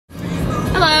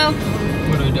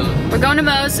we doing? We're going to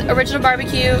Moe's Original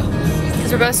Barbecue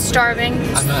because we're both starving.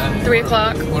 It's 3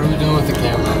 o'clock. What are we doing with the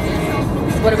camera?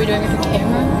 What are we doing with the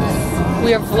camera?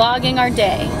 We are vlogging our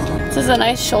day. This is a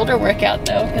nice shoulder workout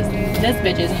though, because this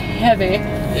bitch is heavy.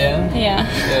 Yeah? Yeah.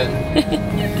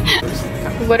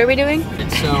 Good. What are we doing?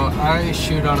 So I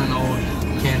shoot on an old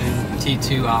Canon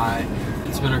T2i.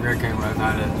 It's been a great camera. I've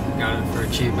had it. Got it for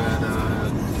cheap at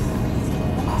a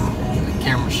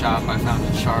camera shop I found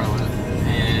in Charlotte.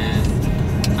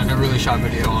 And I never really shot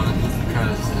video on it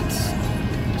because it's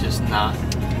just not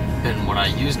been what I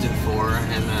used it for.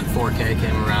 And then 4K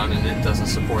came around and it doesn't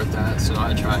support that. So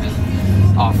I try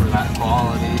and offer that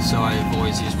quality. So I've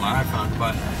always used my iPhone.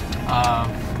 But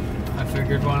I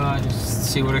figured why not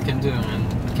just see what it can do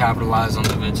and capitalize on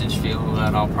the vintage feel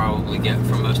that I'll probably get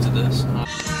from most of this.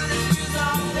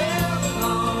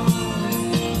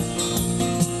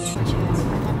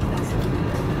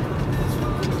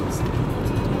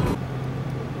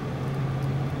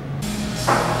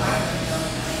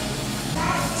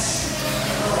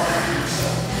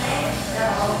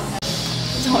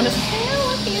 Someone is hell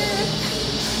up here.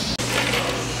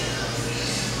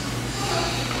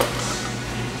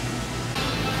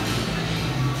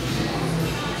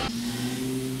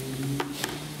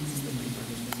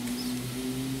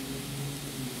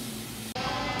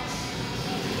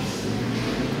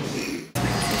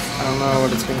 I don't know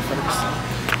what it's going to focus.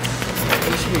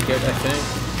 It should be good, I think.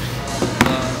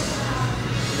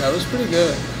 That was pretty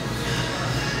good.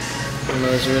 From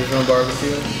Moe's Original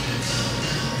Barbecue.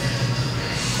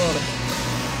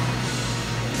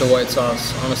 The white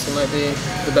sauce honestly might be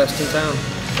the best in town.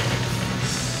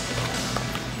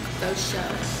 Go show.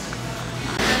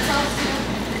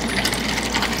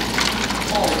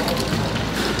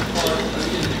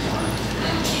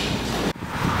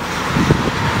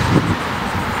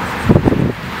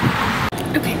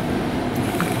 Okay.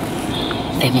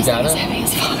 You got it? Heavy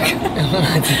as fuck. I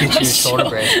had to get you a shoulder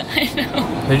break. I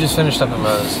know. We just finished up at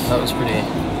Moe's. That was pretty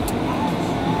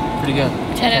good.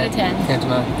 10 out of 10. Can't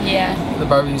deny. Yeah. The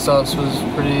barbecue sauce was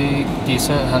pretty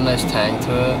decent. Had a nice tang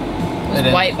to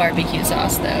it. White barbecue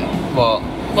sauce though. Well,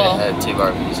 it had 2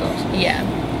 barbecue sauce. Yeah.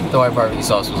 The white barbecue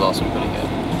sauce was also pretty good.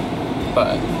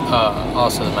 But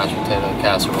also the mashed potato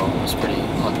casserole was pretty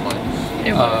on point.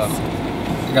 It was.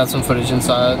 I got some footage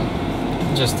inside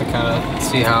just to kind of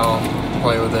see how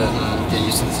play with it and get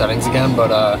used to the settings again.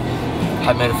 But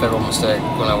I made a fatal mistake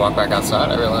when I walked back outside.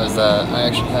 I realized that I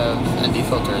actually have ND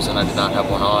filters and I did not have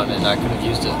one on, and I could have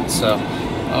used it. So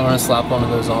I want to slap one of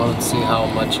those on and see how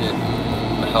much it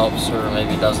helps or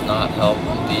maybe does not help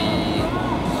the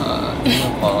video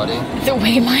quality. The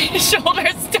way my shoulder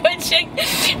is twitching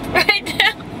right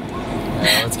now.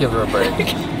 Yeah, let's give her a break.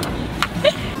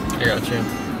 I got you.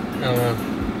 I don't know.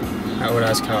 I would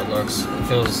ask how it looks. It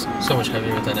feels so much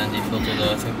heavier with that ND filter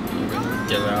though. I think we're gonna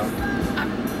get it out.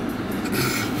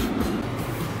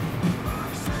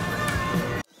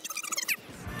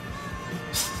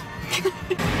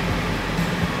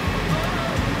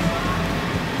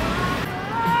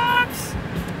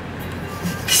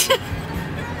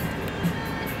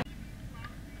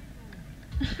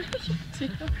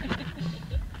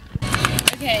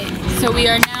 Okay, so we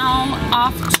are now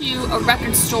off to a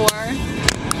record store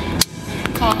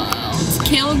called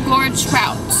Kilgore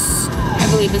Trouts, I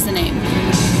believe is the name.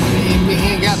 He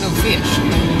ain't got no fish.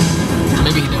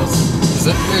 Maybe he does.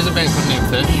 There's a band called Named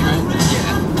Fish, right?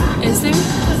 Yeah. Is there?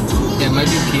 Yeah, it might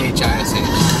be P-H-I-S-H.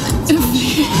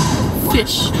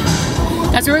 Fish.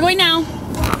 That's where we're going now.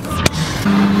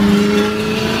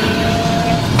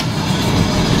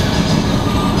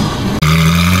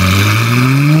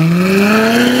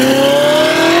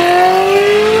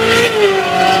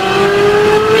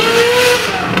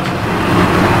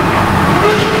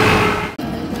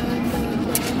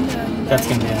 That's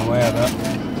gonna be in the way of it.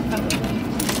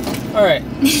 Alright,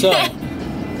 so,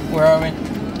 where are we?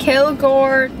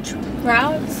 Kilgore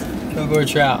Trouts? Kilgore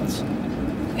Trouts.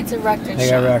 It's a record They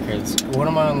shop. got records. What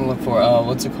am I on the look for?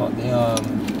 What's it called? The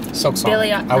Silk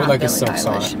Sonic. I would like a Silk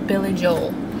Sonic. Billy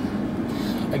Joel.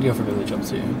 I'd go for Billy Joel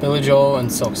too. Billy Joel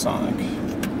and Silk Sonic.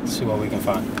 Let's see what we can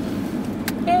find.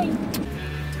 Yay.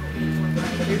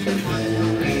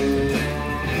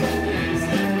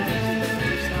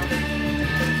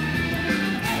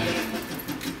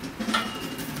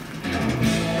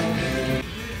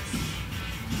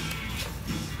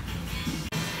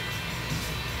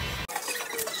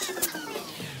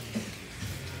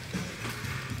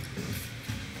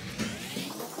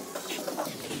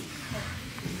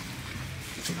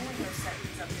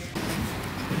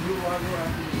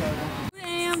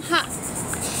 Damn hot.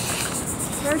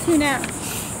 Where to now? I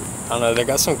don't know, they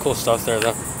got some cool stuff there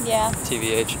though. Yeah.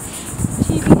 TVH.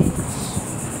 TVH.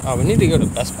 Oh, we need to go to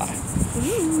Best Buy.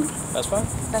 Ooh. Best Buy?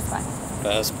 Best Buy.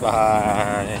 Best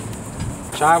Buy.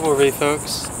 Rivalry,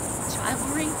 folks.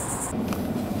 Rivalry.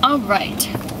 All right,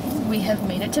 we have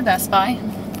made it to Best Buy.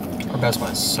 Our Best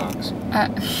Buy sucks.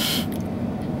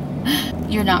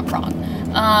 You're not wrong.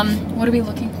 What are we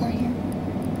looking for here?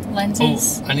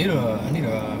 Lenses. Oh, I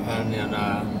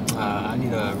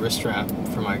need a wrist strap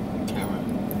for my camera.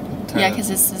 Yeah, because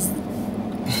this is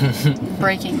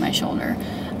breaking my shoulder.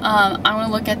 I want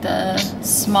to look at the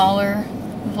smaller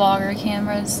vlogger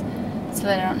cameras so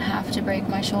that I don't have to break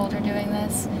my shoulder doing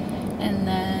this. And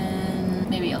then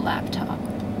maybe a laptop.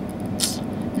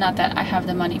 Not that I have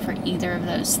the money for either of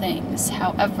those things.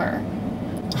 However,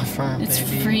 it's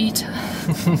free to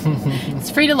it's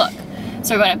free to look.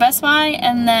 So we're going to Best Buy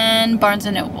and then Barnes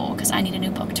 & Noble because I need a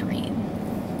new book to read.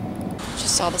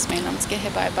 Just saw this man almost get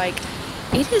hit by a bike.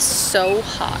 It is so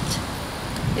hot.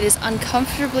 It is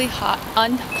uncomfortably hot,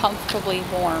 uncomfortably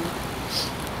warm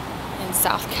in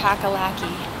South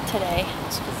Kakalaki today.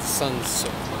 The sun's so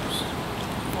close.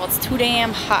 Well, it's too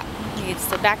damn hot. It needs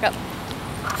to back up.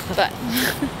 But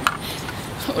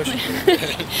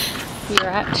we're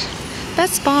at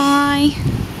Best Buy.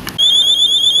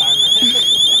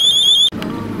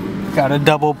 Got a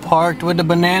double parked with the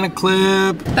banana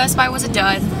clip. Best Buy was a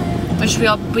dud, which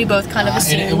we both kind of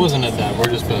assumed. It wasn't a dud.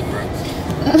 We're just both broke.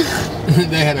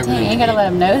 They had a really. You ain't gotta let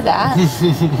them know that.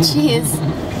 Jeez.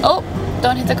 Oh,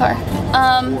 don't hit the car.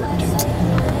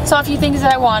 Saw a few things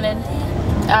that I wanted.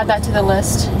 Add that to the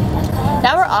list.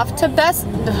 Now we're off to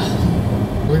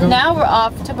Now we're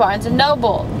off to Barnes &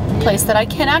 Noble, a place that I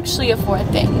can actually afford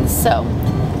things. So,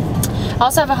 I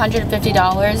also have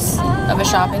 $150 of a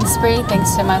shopping spree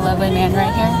thanks to my lovely man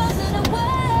right here.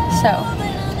 So,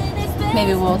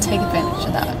 maybe we'll take advantage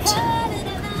of that.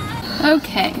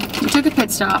 Okay, we took a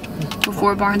pit stop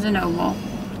before Barnes & Noble.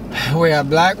 We are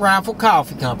Black Rifle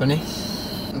Coffee Company.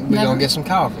 We're gonna get some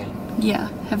coffee. Yeah,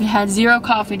 have had 0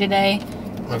 coffee today.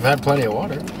 I've had plenty of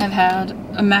water. I've had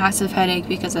a massive headache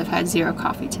because I've had 0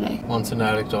 coffee today. Once an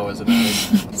addict, always an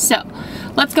addict. So,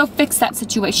 let's go fix that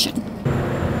situation.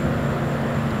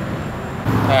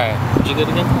 Alright, what'd you get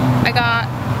again? I got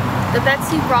the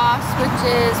Betsy Ross, which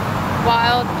is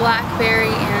wild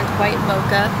blackberry and white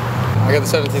mocha. I got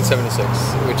the 1776,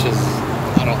 which is,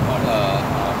 I don't want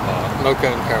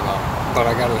mocha and caramel, but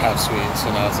I got it half sweet,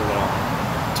 so now it's a little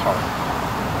tart.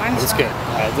 It's good.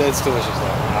 It's delicious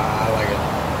though. I like it.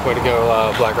 Way to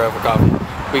go, Black Rifle Coffee.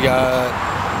 We got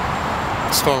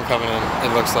a storm coming in.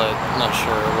 It looks like. Not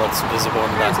sure what's visible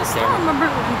in the back of the camera.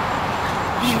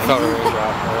 She felt a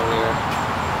raindrop earlier.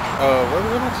 Where are we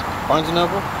going next? Barnes &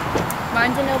 Noble?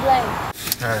 Barnes & Noble.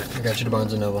 Alright, I got you to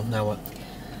Barnes & Noble. Now what?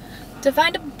 To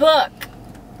find a book.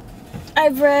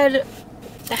 I've read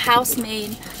The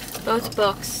Housemaid, both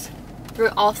books.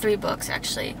 All 3 books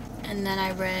actually. And then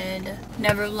I read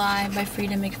Never Lie by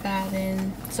Frida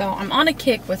McFadden. So I'm on a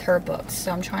kick with her books.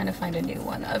 So I'm trying to find a new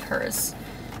one of hers.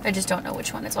 I just don't know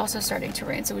which one. It's also starting to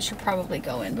rain, so we should probably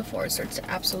go in before it starts to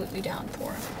absolutely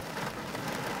downpour.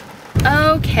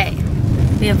 Okay,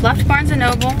 we have left Barnes &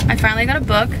 Noble. I finally got a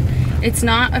book. It's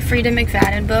not a Frida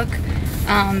McFadden book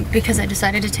because I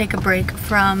decided to take a break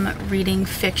from reading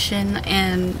fiction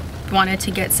and wanted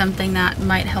to get something that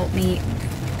might help me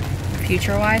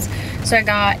future-wise. So I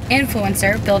got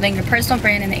Influencer, Building Your Personal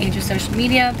Brand in the Age of Social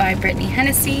Media by Brittany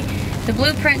Hennessy. The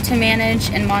blueprint to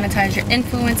manage and monetize your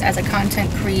influence as a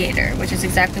content creator, which is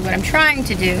exactly what I'm trying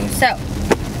to do. So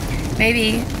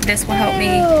maybe this will help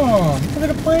me. Look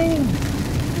at a plane.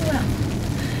 Well,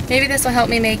 maybe this will help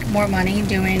me make more money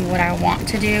doing what I want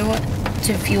to do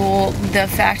to fuel the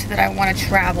fact that I want to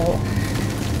travel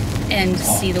and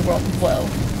see the world. Whoa,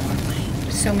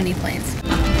 so many planes.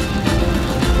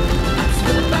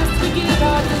 Get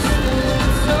out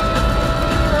the